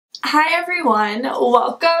Hi everyone,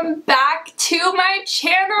 welcome back to my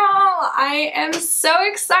channel. I am so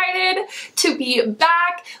excited to be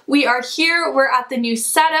back. We are here, we're at the new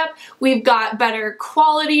setup, we've got better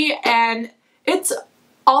quality, and it's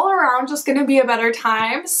all around just gonna be a better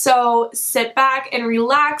time. So sit back and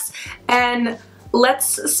relax and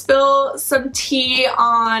let's spill some tea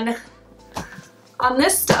on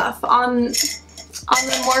this stuff, on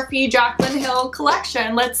the Morphe Jaclyn Hill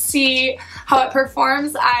collection. Let's see how it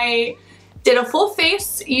performs. I did a full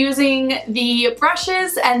face using the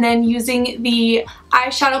brushes and then using the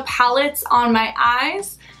eyeshadow palettes on my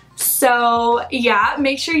eyes. So yeah,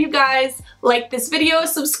 make sure you guys like this video,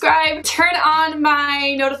 subscribe, turn on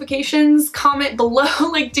my notifications, comment below,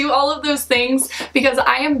 like do all of those things because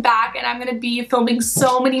I am back and I'm gonna be filming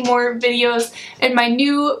so many more videos in my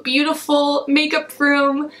new beautiful makeup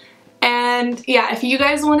room. And yeah, if you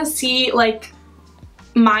guys want to see like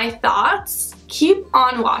my thoughts, keep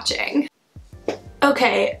on watching.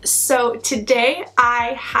 Okay, so today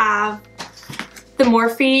I have the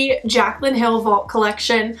Morphe Jaclyn Hill Vault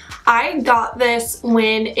Collection. I got this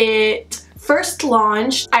when it first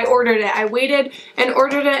launched. I ordered it. I waited and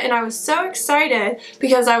ordered it and I was so excited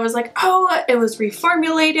because I was like, oh, it was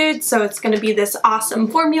reformulated, so it's gonna be this awesome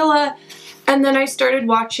formula. And then I started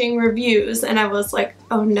watching reviews and I was like,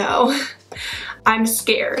 oh no, I'm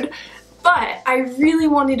scared. But I really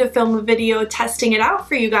wanted to film a video testing it out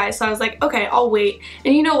for you guys, so I was like, okay, I'll wait.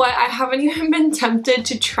 And you know what? I haven't even been tempted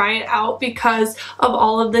to try it out because of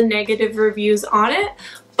all of the negative reviews on it.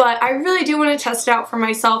 But I really do want to test it out for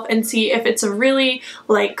myself and see if it's a really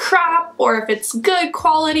like crap or if it's good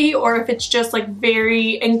quality or if it's just like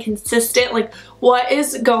very inconsistent, like what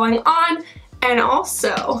is going on. And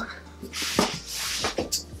also,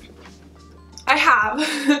 I have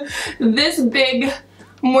this big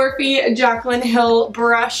Morphe Jaclyn Hill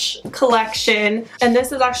brush collection, and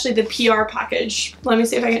this is actually the PR package. Let me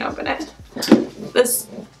see if I can open it. This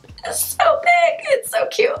is so big, it's so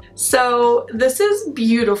cute. So this is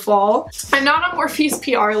beautiful. I'm not on Morphe's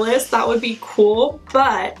PR list, that would be cool,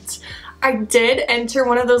 but I did enter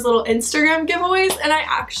one of those little Instagram giveaways and I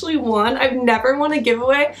actually won. I've never won a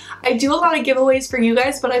giveaway. I do a lot of giveaways for you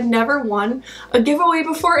guys, but I've never won a giveaway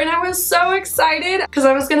before and I was so excited because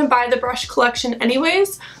I was gonna buy the brush collection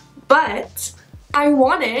anyways, but I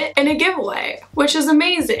won it in a giveaway, which is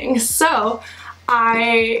amazing. So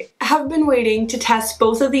I have been waiting to test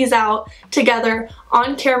both of these out together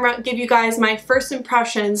on camera, give you guys my first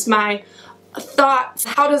impressions, my thoughts,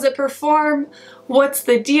 how does it perform, what's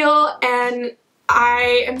the deal, and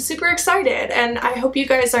I am super excited and I hope you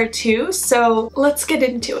guys are too, so let's get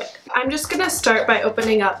into it. I'm just gonna start by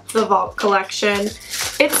opening up the Vault collection.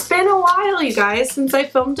 It's been a while, you guys, since I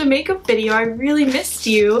filmed a makeup video. I really missed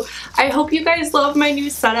you. I hope you guys love my new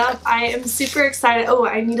setup. I am super excited. Oh,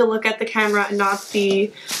 I need to look at the camera and not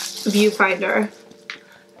the viewfinder.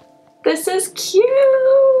 This is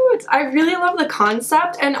cute! I really love the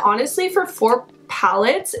concept, and honestly for 4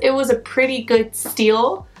 palettes it was a pretty good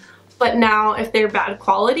steal, but now if they're bad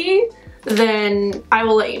quality then I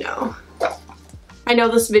will let you know. I know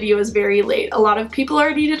this video is very late. A lot of people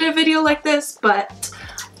already did a video like this, but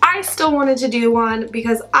I still wanted to do one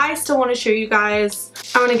because I still want to show you guys.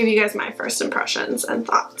 I want to give you guys my first impressions and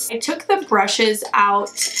thoughts. I took the brushes out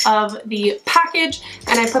of the package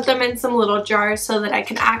and I put them in some little jars so that I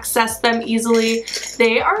can access them easily.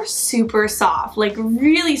 They are super soft, like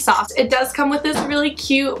really soft. It does come with this really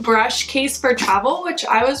cute brush case for travel, which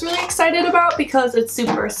I was really excited about because it's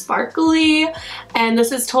super sparkly and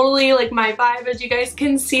this is totally like my vibe, as you guys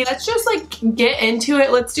can see. Let's just like get into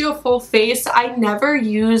it. Let's do a full face. I never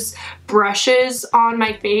use brushes on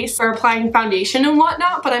my face for applying foundation and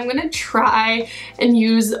whatnot, but I'm gonna try and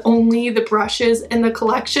use only the brushes in the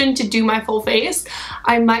collection to do my full face.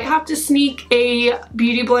 I might have to sneak a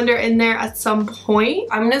beauty blender in there at some point.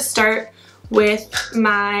 I'm gonna start with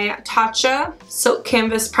my Tatcha Silk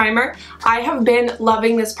Canvas Primer. I have been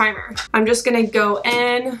loving this primer. I'm just gonna go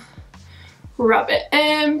in, rub it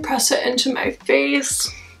in, press it into my face.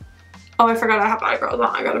 Oh, I forgot I have eyebrows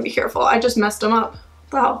on. I gotta be careful. I just messed them up.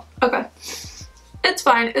 Wow, okay. It's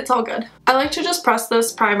fine, it's all good. I like to just press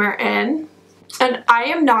this primer in. And I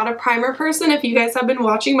am not a primer person. If you guys have been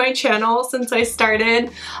watching my channel since I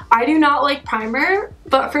started, I do not like primer,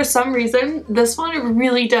 but for some reason, this one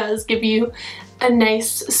really does give you a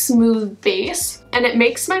nice smooth base, and it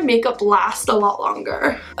makes my makeup last a lot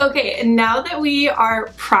longer. Okay, and now that we are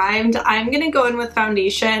primed, I'm gonna go in with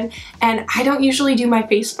foundation, and I don't usually do my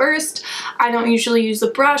face first. I don't usually use a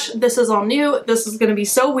brush. This is all new. This is gonna be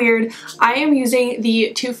so weird. I am using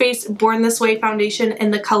the Too Faced Born This Way foundation in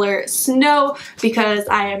the color Snow because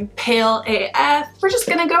I am pale AF. We're just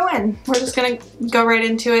gonna go in. We're just gonna go right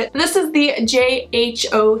into it. This is the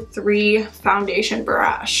JH03 foundation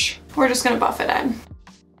brush. We're just gonna buff it in.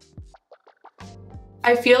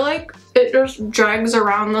 I feel like it just drags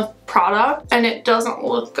around the product and it doesn't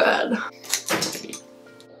look good.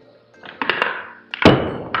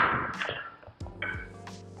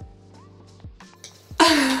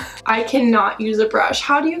 I cannot use a brush.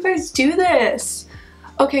 How do you guys do this?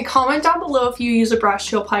 Okay, comment down below if you use a brush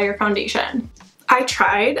to apply your foundation. I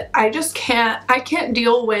tried. I just can't. I can't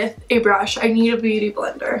deal with a brush. I need a beauty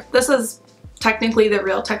blender. This is technically the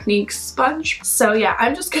Real Techniques sponge. So yeah,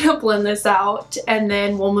 I'm just gonna blend this out and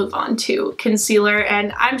then we'll move on to concealer,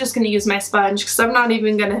 and I'm just gonna use my sponge because I'm not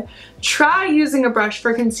even gonna try using a brush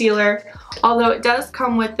for concealer, although it does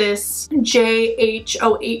come with this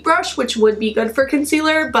JH08 brush, which would be good for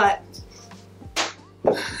concealer, but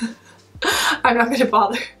I'm not gonna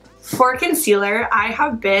bother. For concealer, I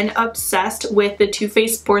have been obsessed with the Too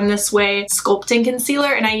Faced Born This Way Sculpting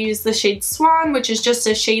Concealer, and I use the shade Swan, which is just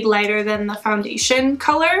a shade lighter than the foundation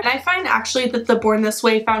color. And I find actually that the Born This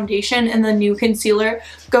Way foundation and the new concealer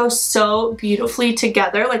go so beautifully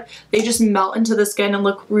together. Like, they just melt into the skin and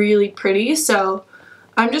look really pretty. So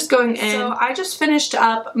I'm just going in. So I just finished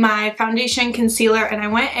up my foundation concealer and I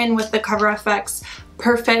went in with the Cover FX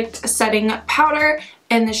Perfect Setting Powder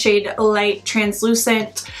in the shade Light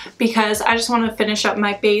Translucent because I just want to finish up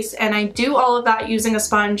my base, and I do all of that using a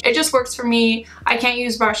sponge. It just works for me. I can't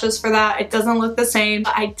use brushes for that. It doesn't look the same.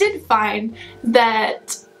 But I did find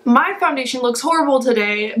that my foundation looks horrible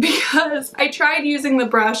today because I tried using the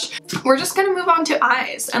brush. We're just gonna move on to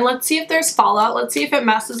eyes and let's see if there's fallout. Let's see if it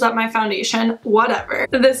messes up my foundation, whatever.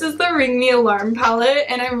 This is the Ring the Alarm palette,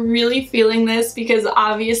 and I'm really feeling this because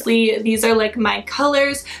obviously these are like my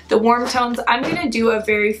colors, the warm tones. I'm gonna do a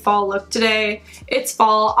very fall look today. It's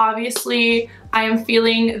fall, obviously. I am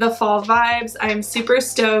feeling the fall vibes. I am super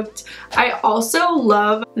stoked. I also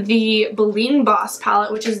love the Bling Boss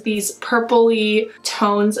palette, which is these purpley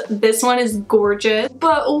tones. This one is gorgeous.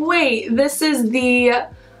 But wait, this is the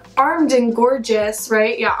Armed and Gorgeous,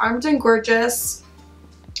 right? Yeah, Armed and Gorgeous.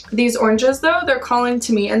 These oranges though, they're calling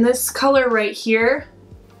to me. And this color right here,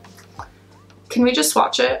 can we just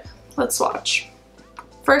swatch it? Let's swatch.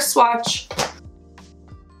 First swatch.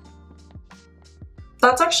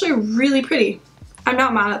 That's actually really pretty. I'm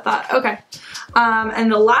not mad at that. Okay.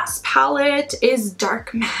 And the last palette is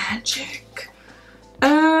Dark Magic.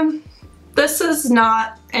 This does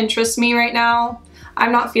not interest me right now.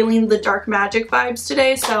 I'm not feeling the Dark Magic vibes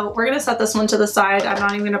today, so we're gonna set this one to the side. I'm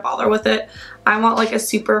not even gonna bother with it. I want like a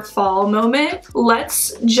super fall moment.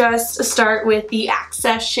 Let's just start with the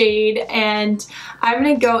Access shade, and I'm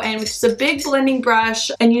gonna go in with just a big blending brush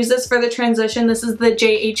and use this for the transition. This is the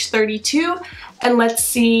JH32, and let's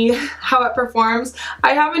see how it performs.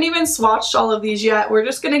 I haven't even swatched all of these yet. We're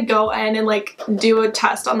just gonna go in and like do a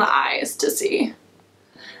test on the eyes to see.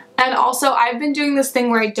 And also, I've been doing this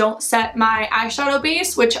thing where I don't set my eyeshadow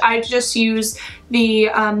base, which I just use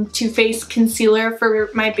the Too Faced concealer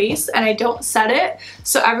for my base, and I don't set it,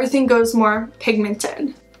 so everything goes more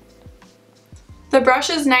pigmented. The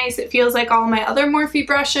brush is nice. It feels like all my other Morphe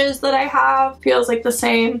brushes that I have. Feels like the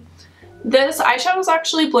same. This eyeshadow is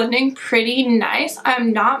actually blending pretty nice.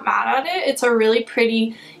 I'm not mad at it. It's a really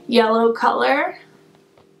pretty yellow color,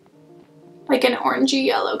 like an orangey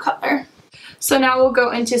yellow color. So now we'll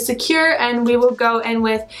go into Secure, and we will go in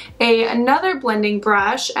with another blending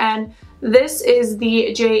brush, and this is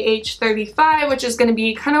the JH35, which is going to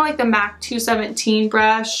be kind of like the MAC 217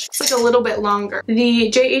 brush. It's like a little bit longer.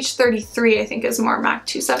 The JH33 I think is more MAC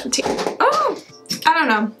 217. Oh! I don't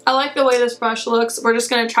know. I like the way this brush looks. We're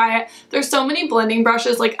just going to try it. There's so many blending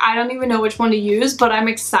brushes, like I don't even know which one to use, but I'm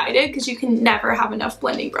excited because you can never have enough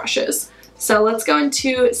blending brushes. So let's go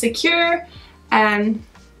into Secure, and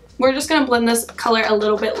we're just gonna blend this color a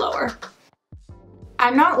little bit lower.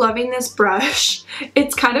 I'm not loving this brush.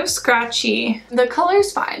 It's kind of scratchy. The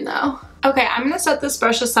color's fine though. Okay, I'm gonna set this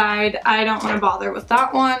brush aside. I don't wanna bother with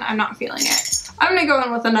that one. I'm not feeling it. I'm gonna go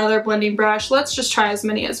in with another blending brush. Let's just try as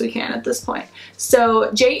many as we can at this point.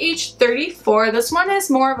 So JH34, this one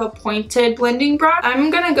is more of a pointed blending brush.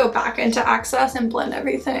 I'm gonna go back into Access and blend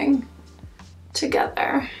everything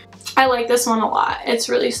together. I like this one a lot. It's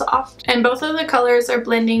really soft. And both of the colors are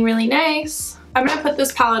blending really nice. I'm gonna put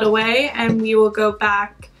this palette away and we will go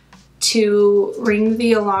back to ring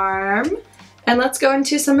the alarm. And let's go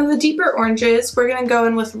into some of the deeper oranges. We're gonna go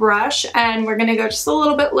in with Rush, and we're gonna go just a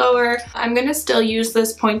little bit lower. I'm gonna still use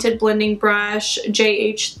this pointed blending brush,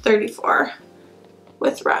 JH34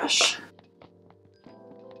 with Rush.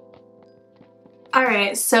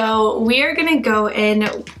 Alright, so we are gonna go in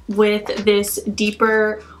with this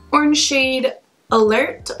deeper orange shade,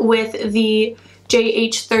 Alert, with the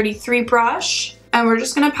JH33 brush. And we're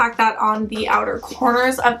just gonna pack that on the outer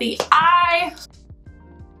corners of the eye.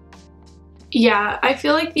 Yeah, I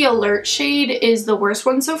feel like the Alert shade is the worst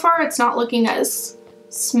one so far. It's not looking as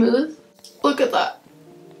smooth. Look at that.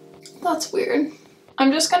 That's weird.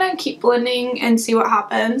 I'm just gonna keep blending and see what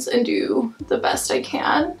happens and do the best I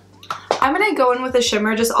can. I'm gonna go in with a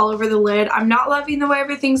shimmer just all over the lid. I'm not loving the way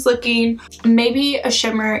everything's looking. Maybe a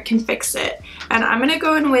shimmer can fix it. And I'm gonna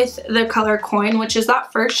go in with the color Coin, which is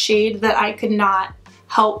that first shade that I could not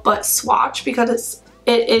help but swatch because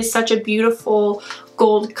it is such a beautiful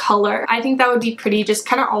gold color. I think that would be pretty just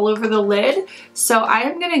kind of all over the lid. So I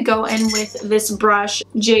am gonna go in with this brush,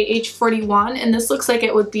 JH41, and this looks like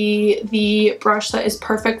it would be the brush that is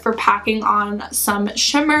perfect for packing on some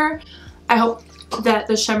shimmer. I hope that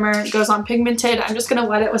the shimmer goes on pigmented. I'm just gonna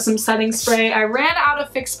wet it with some setting spray. I ran out of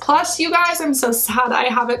Fix Plus, you guys. I'm so sad I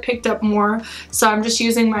haven't picked up more, so I'm just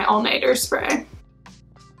using my all-nighter spray.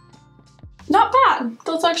 Not bad.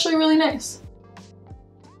 That's actually really nice.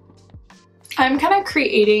 I'm kind of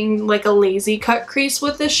creating like a lazy cut crease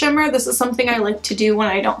with this shimmer. This is something I like to do when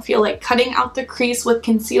I don't feel like cutting out the crease with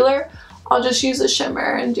concealer. I'll just use a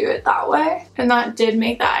shimmer and do it that way. And that did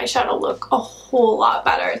make the eyeshadow look a whole lot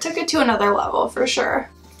better. It took it to another level for sure.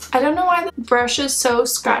 I don't know why the brush is so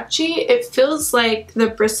scratchy. It feels like the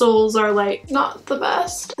bristles are like not the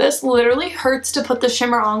best. This literally hurts to put the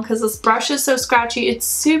shimmer on because this brush is so scratchy. It's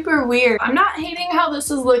super weird. I'm not hating how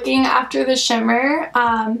this is looking after the shimmer.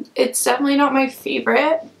 It's definitely not my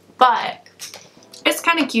favorite, but it's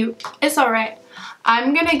kind of cute. It's all right.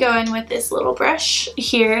 I'm gonna go in with this little brush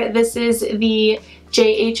here. This is the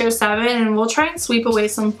JH07, and we'll try and sweep away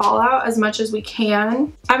some fallout as much as we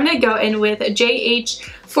can. I'm gonna go in with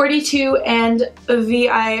JH42 and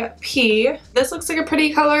VIP. This looks like a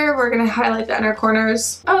pretty color. We're gonna highlight the inner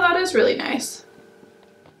corners. Oh, that is really nice.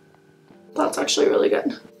 That's actually really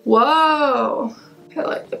good. Whoa.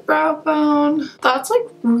 Highlight the brow bone. That's like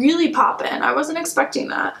really poppin'. I wasn't expecting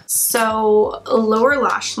that. So lower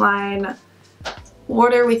lash line.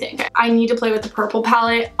 What are we thinking? I need to play with the purple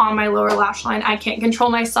palette on my lower lash line. I can't control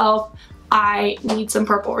myself. I need some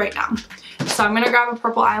purple right now. So I'm gonna grab a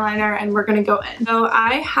purple eyeliner and we're gonna go in. So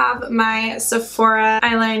I have my Sephora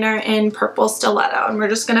eyeliner in Purple Stiletto, and we're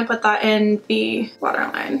just gonna put that in the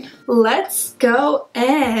waterline. Let's go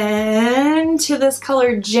into this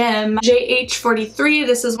color Gem, JH43.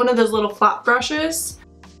 This is one of those little flat brushes.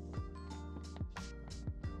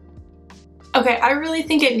 Okay, I really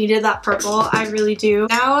think it needed that purple. I really do.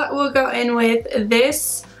 Now we'll go in with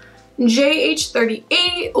this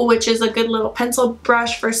JH38, which is a good little pencil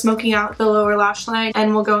brush for smoking out the lower lash line.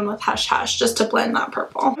 And we'll go in with Hush Hush just to blend that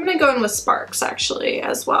purple. I'm gonna go in with Sparks actually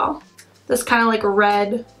as well. This kind of like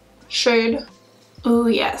red shade. Ooh,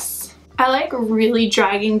 yes. I like really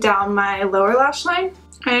dragging down my lower lash line.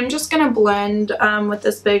 I'm just gonna blend with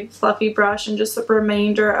this big fluffy brush and just the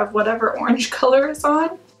remainder of whatever orange color is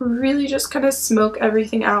on. Really just kind of smoke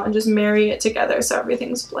everything out and just marry it together so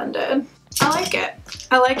everything's blended. I like it.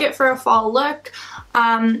 I like it for a fall look.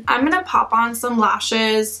 I'm gonna pop on some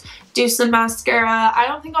lashes, do some mascara. I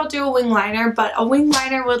don't think I'll do a wing liner, but a wing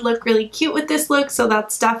liner would look really cute with this look, so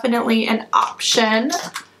that's definitely an option.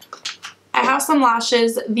 I have some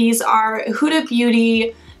lashes. These are Huda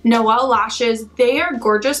Beauty Noelle lashes. They are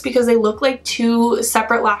gorgeous because they look like two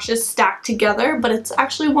separate lashes stacked together, but it's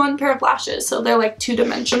actually one pair of lashes, so they're like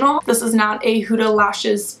two-dimensional. This is not a Huda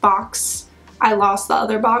lashes box. I lost the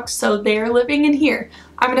other box, so they're living in here.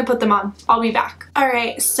 I'm gonna put them on. I'll be back.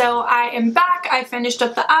 Alright, so I am back. I finished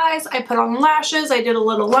up the eyes. I put on lashes. I did a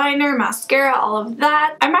little liner, mascara, all of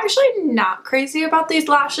that. I'm actually not crazy about these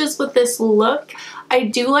lashes with this look. I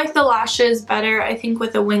do like the lashes better, I think,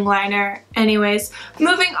 with a wing liner. Anyways,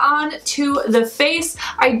 moving on to the face.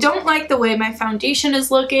 I don't like the way my foundation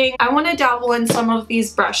is looking. I want to dabble in some of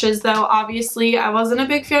these brushes though. Obviously, I wasn't a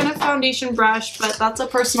big fan of foundation brush, but that's a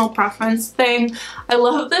personal preference thing. I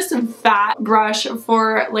love this fat brush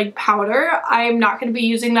for like powder. I'm not going to be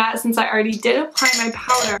using that since I already did apply my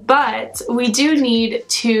powder, but we do need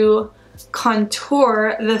to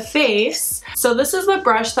contour the face. So this is the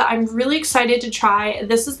brush that I'm really excited to try.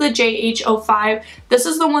 This is the JH05. This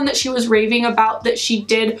is the one that she was raving about, that she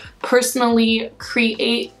did personally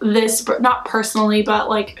create this, not personally, but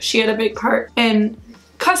like she had a big part in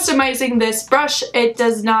customizing this brush. It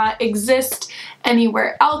does not exist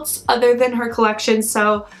anywhere else other than her collection,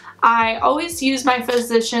 so I always use my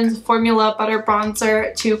Physicians Formula Butter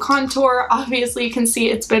Bronzer to contour. Obviously you can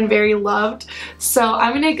see it's been very loved, so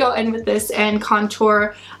I'm going to go in with this and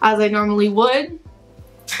contour as I normally would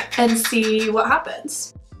and see what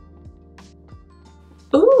happens.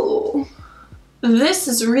 Ooh, this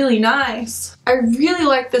is really nice. I really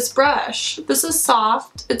like this brush. This is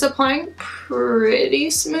soft. It's applying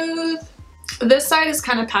pretty smooth. This side is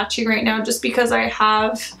kind of patchy right now just because I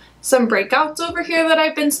have some breakouts over here that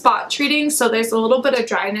I've been spot treating, so there's a little bit of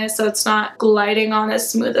dryness, so it's not gliding on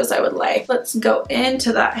as smooth as I would like. Let's go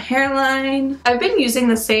into that hairline. I've been using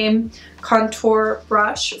the same contour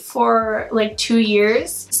brush for like 2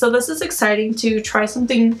 years, so this is exciting to try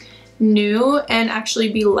something new and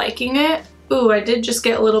actually be liking it. Ooh, I did just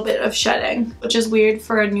get a little bit of shedding, which is weird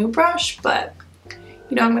for a new brush, but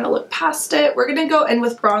you know, I'm gonna look past it. We're gonna go in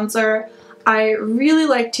with bronzer. I really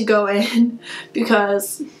like to go in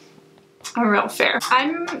because I'm real fair.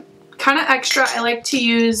 I'm kind of extra. I like to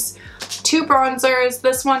use 2 bronzers,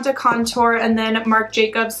 this one to contour and then Marc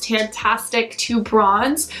Jacobs Tantastic to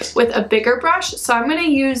bronze with a bigger brush. So I'm going to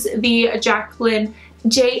use the Jaclyn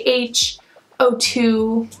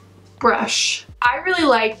JH02 brush. I really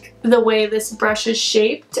like the way this brush is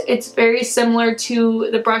shaped. It's very similar to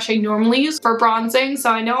the brush I normally use for bronzing,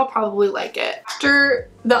 so I know I'll probably like it. After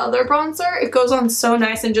the other bronzer, it goes on so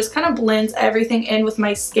nice and just kind of blends everything in with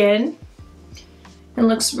my skin and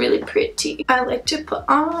looks really pretty. I like to put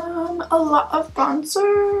on a lot of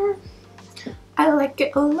bronzer. I like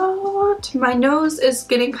it a lot. My nose is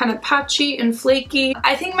getting kind of patchy and flaky.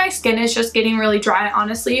 I think my skin is just getting really dry,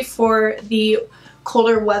 honestly, for the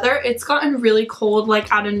colder weather. It's gotten really cold,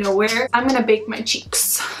 like out of nowhere. I'm gonna bake my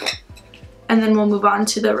cheeks and then we'll move on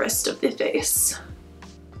to the rest of the face.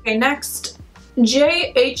 Okay, next,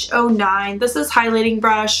 JH09. This is highlighting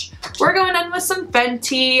brush. We're going in with some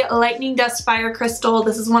Fenty Lightning Dust Fire Crystal.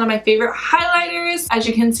 This is one of my favorite highlighters. As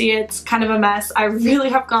you can see, it's kind of a mess. I really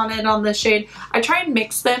have gone in on this shade. I try and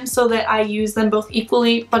mix them so that I use them both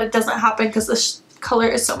equally, but it doesn't happen because this color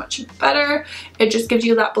is so much better. It just gives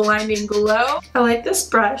you that blinding glow. I like this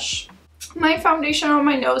brush. My foundation on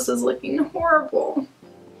my nose is looking horrible.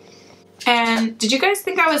 And did you guys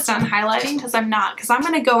think I was done highlighting? Because I'm not, because I'm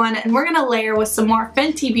going to go in and we're going to layer with some more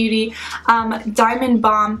Fenty Beauty Diamond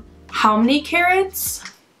Bomb. How many carats?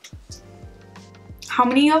 How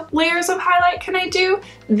many layers of highlight can I do?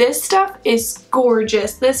 This stuff is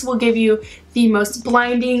gorgeous. This will give you the most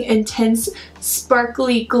blinding, intense,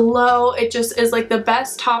 sparkly glow. It just is like the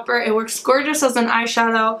best topper. It works gorgeous as an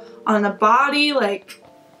eyeshadow on the body. Like,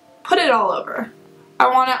 put it all over. I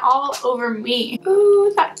want it all over me.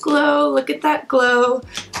 Ooh, that glow. Look at that glow.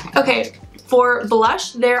 Okay. For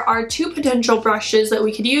blush, there are 2 potential brushes that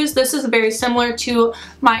we could use. This is very similar to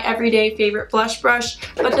my everyday favorite blush brush,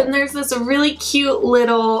 but then there's this really cute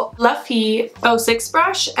little fluffy 06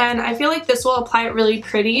 brush, and I feel like this will apply it really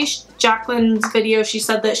pretty. Jaclyn's video, she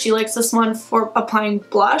said that she likes this one for applying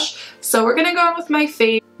blush, so we're gonna go in with my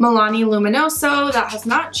favorite Milani Luminoso. That has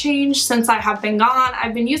not changed since I have been gone.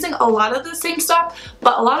 I've been using a lot of the same stuff,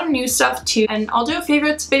 but a lot of new stuff too. And I'll do a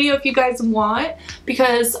favorites video if you guys want,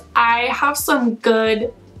 because I have some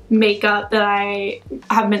good makeup that I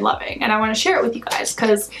have been loving and I want to share it with you guys,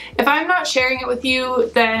 because if I'm not sharing it with you,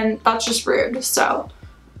 then that's just rude. So,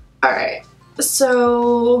 alright.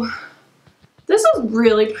 So, this is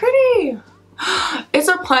really pretty. It's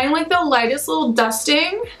applying like the lightest little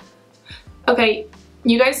dusting. Okay.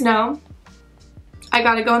 You guys know I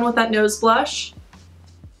gotta go in with that nose blush.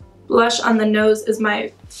 Blush on the nose is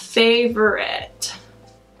my favorite.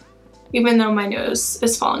 Even though my nose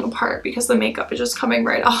is falling apart because the makeup is just coming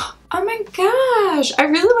right off. Oh my gosh, I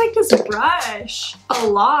really like this brush a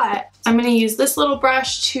lot. I'm gonna use this little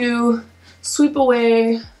brush to sweep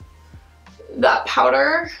away that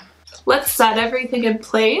powder. Let's set everything in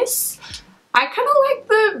place. I kind of like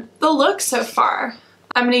the look so far.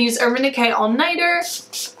 I'm going to use Urban Decay All Nighter.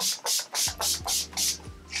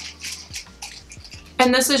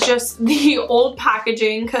 And this is just the old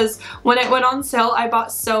packaging because when it went on sale, I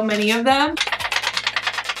bought so many of them.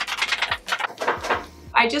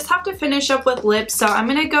 I just have to finish up with lips, so I'm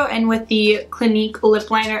going to go in with the Clinique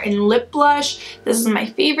lip liner and lip blush. This is my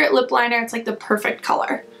favorite lip liner. It's like the perfect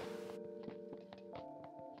color.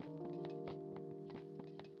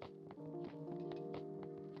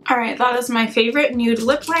 Alright, that is my favorite nude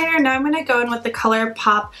lip liner. Now I'm going to go in with the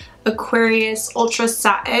ColourPop Aquarius Ultra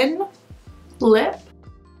Satin Lip.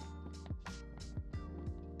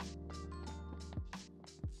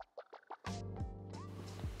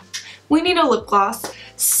 We need a lip gloss.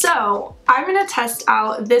 So I'm gonna test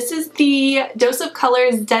out, this is the Dose of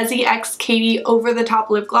Colors Desi X Katie Over the Top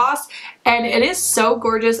Lip Gloss, and it is so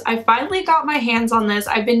gorgeous. I finally got my hands on this.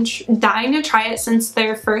 I've been dying to try it since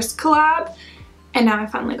their first collab, and now I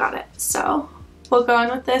finally got it. So we'll go in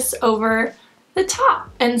with this over the top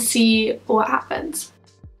and see what happens.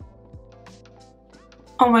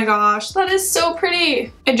 Oh my gosh, that is so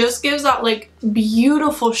pretty. It just gives that like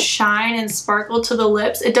beautiful shine and sparkle to the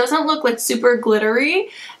lips. It doesn't look like super glittery.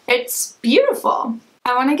 It's beautiful.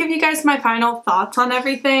 I want to give you guys my final thoughts on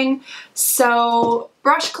everything. So,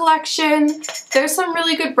 brush collection, there's some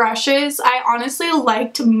really good brushes. I honestly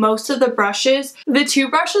liked most of the brushes. The two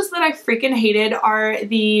brushes that I freaking hated are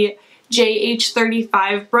the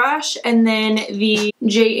JH35 brush and then the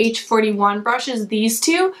JH41 brushes. These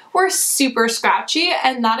two were super scratchy,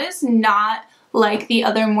 and that is not like the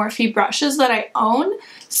other Morphe brushes that I own.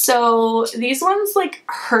 So these ones like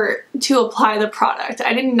hurt to apply the product.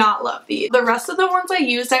 I did not love these. The rest of the ones I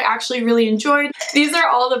used I actually really enjoyed. These are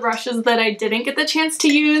all the brushes that I didn't get the chance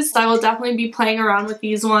to use. I will definitely be playing around with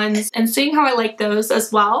these ones and seeing how I like those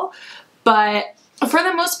as well. But for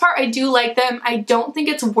the most part, I do like them. I don't think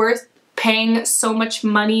it's worth paying so much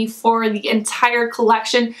money for the entire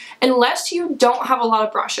collection unless you don't have a lot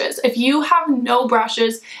of brushes. If you have no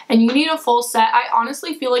brushes and you need a full set, I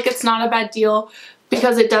honestly feel like it's not a bad deal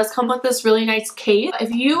because it does come with this really nice case.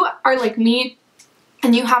 If you are like me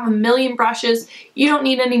and you have a million brushes, you don't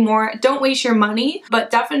need any more. Don't waste your money,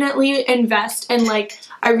 but definitely invest in, like,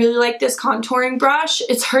 I really like this contouring brush.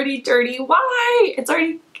 It's already dirty. Why? It's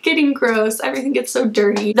already getting gross. Everything gets so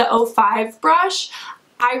dirty. The 05 brush,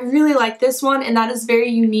 I really like this one, and that is very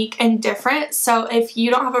unique and different. So if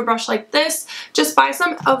you don't have a brush like this, just buy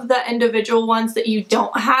some of the individual ones that you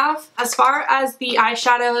don't have. As far as the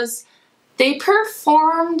eyeshadows, they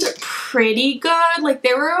performed pretty good. Like,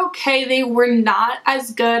 they were okay. They were not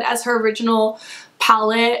as good as her original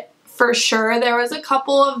palette. For sure, there was a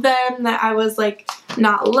couple of them that I was like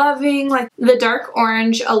not loving. Like the dark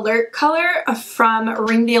orange alert color from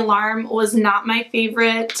Ring the Alarm was not my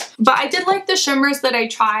favorite, but I did like the shimmers that I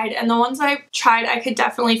tried, and the ones I tried I could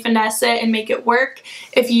definitely finesse it and make it work.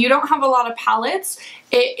 If you don't have a lot of palettes,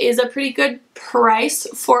 it is a pretty good price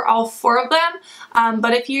for all four of them.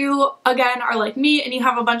 But if you, again, are like me and you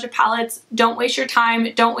have a bunch of palettes, don't waste your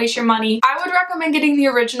time, don't waste your money. I would recommend getting the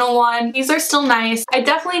original one. These are still nice. I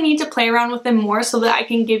definitely need to play around with them more so that I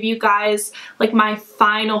can give you guys like my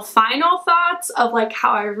final thoughts of like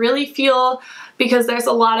how I really feel, because there's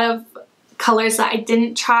a lot of colors that I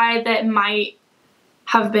didn't try that might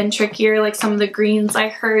have been trickier. Like some of the greens I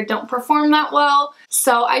heard don't perform that well.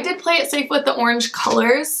 So I did play it safe with the orange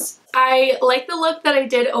colors. I like the look that I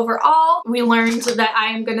did overall. We learned that I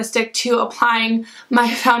am going to stick to applying my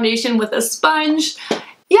foundation with a sponge.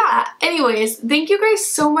 Yeah, anyways, thank you guys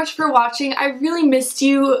so much for watching. I really missed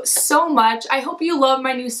you so much. I hope you love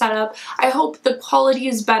my new setup. I hope the quality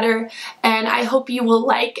is better, and I hope you will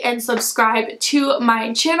like and subscribe to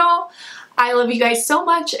my channel. I love you guys so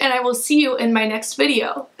much, and I will see you in my next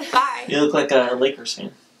video. Bye. You look like a Lakers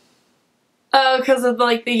fan. Oh, because of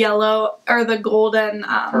like the yellow or the gold and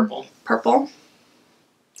purple.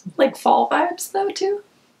 Like fall vibes though too?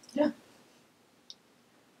 Yeah.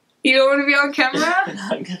 You don't want to be on camera?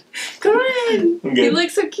 I'm good. Come on. I'm good. You look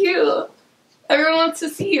so cute. Everyone wants to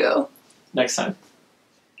see you. Next time.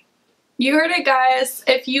 You heard it, guys.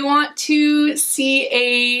 If you want to see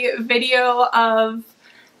a video of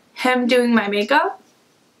him doing my makeup,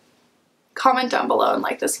 comment down below and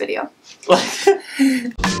like this video.